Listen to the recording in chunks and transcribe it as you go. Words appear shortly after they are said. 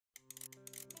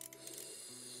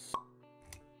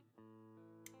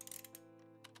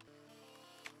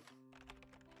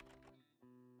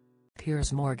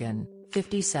Piers Morgan,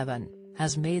 57,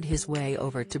 has made his way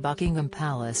over to Buckingham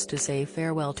Palace to say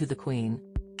farewell to the Queen.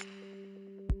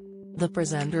 The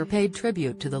presenter paid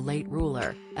tribute to the late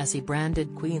ruler, as he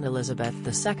branded Queen Elizabeth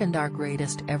II our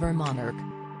greatest ever monarch.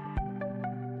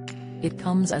 It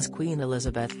comes as Queen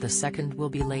Elizabeth II will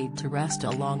be laid to rest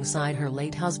alongside her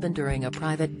late husband during a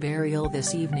private burial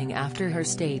this evening after her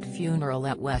state funeral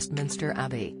at Westminster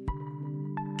Abbey.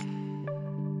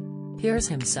 Piers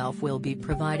himself will be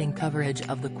providing coverage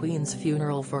of the Queen's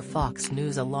funeral for Fox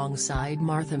News alongside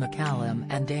Martha McCallum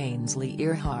and Ainsley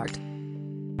Earhart.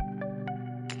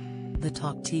 The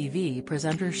Talk TV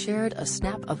presenter shared a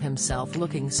snap of himself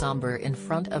looking somber in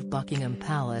front of Buckingham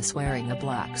Palace wearing a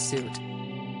black suit.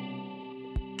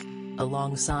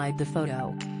 Alongside the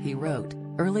photo, he wrote,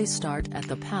 "Early start at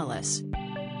the palace.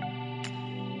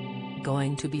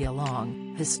 Going to be a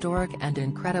long, historic and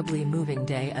incredibly moving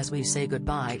day as we say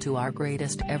goodbye to our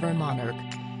greatest ever monarch."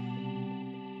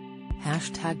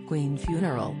 #Queen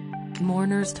Funeral.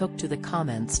 Mourners took to the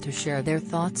comments to share their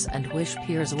thoughts and wish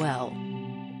Piers well.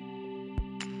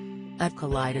 At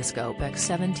Kaleidoscope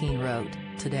X17 wrote,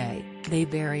 "Today, they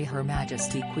bury Her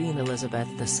Majesty Queen Elizabeth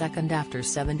II after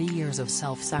 70 years of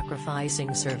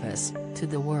self-sacrificing service to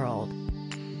the world.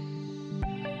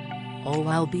 All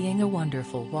while being a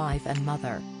wonderful wife and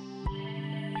mother.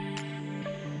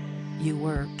 You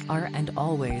were, are and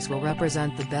always will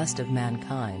represent the best of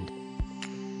mankind.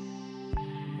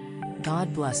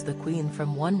 God bless the Queen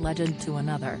from one legend to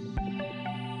another."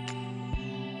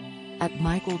 At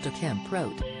Michael DeKemp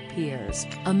wrote, "Piers,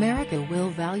 America will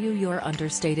value your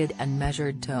understated and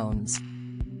measured tones.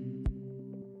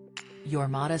 Your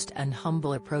modest and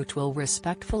humble approach will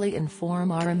respectfully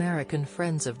inform our American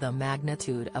friends of the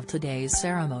magnitude of today's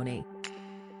ceremony.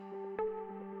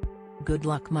 Good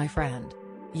luck, my friend.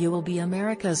 You will be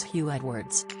America's Hugh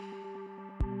Edwards."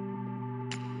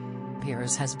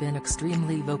 Piers has been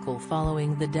extremely vocal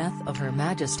following the death of Her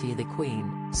Majesty the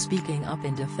Queen, speaking up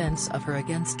in defense of her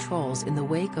against trolls in the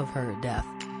wake of her death.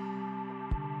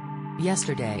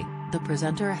 Yesterday, the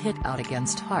presenter hit out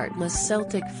against heartless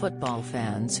Celtic football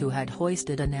fans who had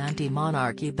hoisted an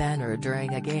anti-monarchy banner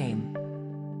during a game.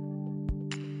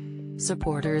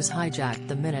 Supporters hijacked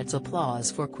the minute's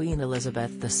applause for Queen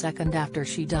Elizabeth II after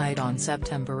she died on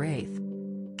September 8.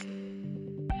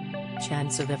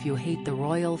 Chants of "If you hate the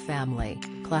royal family,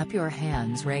 clap your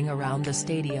hands" rang around the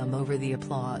stadium over the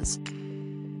applause.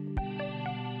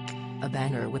 A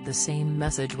banner with the same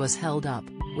message was held up,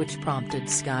 which prompted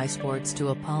Sky Sports to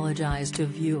apologize to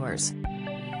viewers.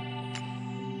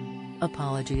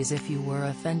 "Apologies if you were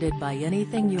offended by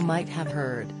anything you might have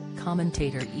heard,"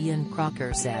 commentator Ian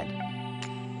Crocker said.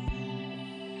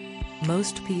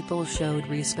 "Most people showed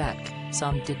respect,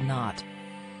 some did not."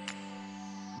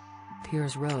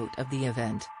 Piers wrote of the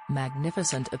event,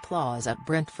 "Magnificent applause at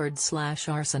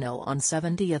Brentford/Arsenal on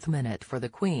 70th minute for the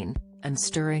Queen, and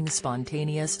stirring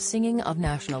spontaneous singing of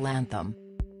national anthem.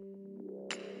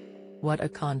 What a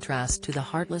contrast to the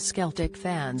heartless Celtic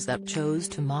fans that chose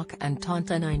to mock and taunt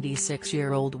a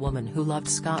 96-year-old woman who loved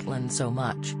Scotland so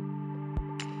much."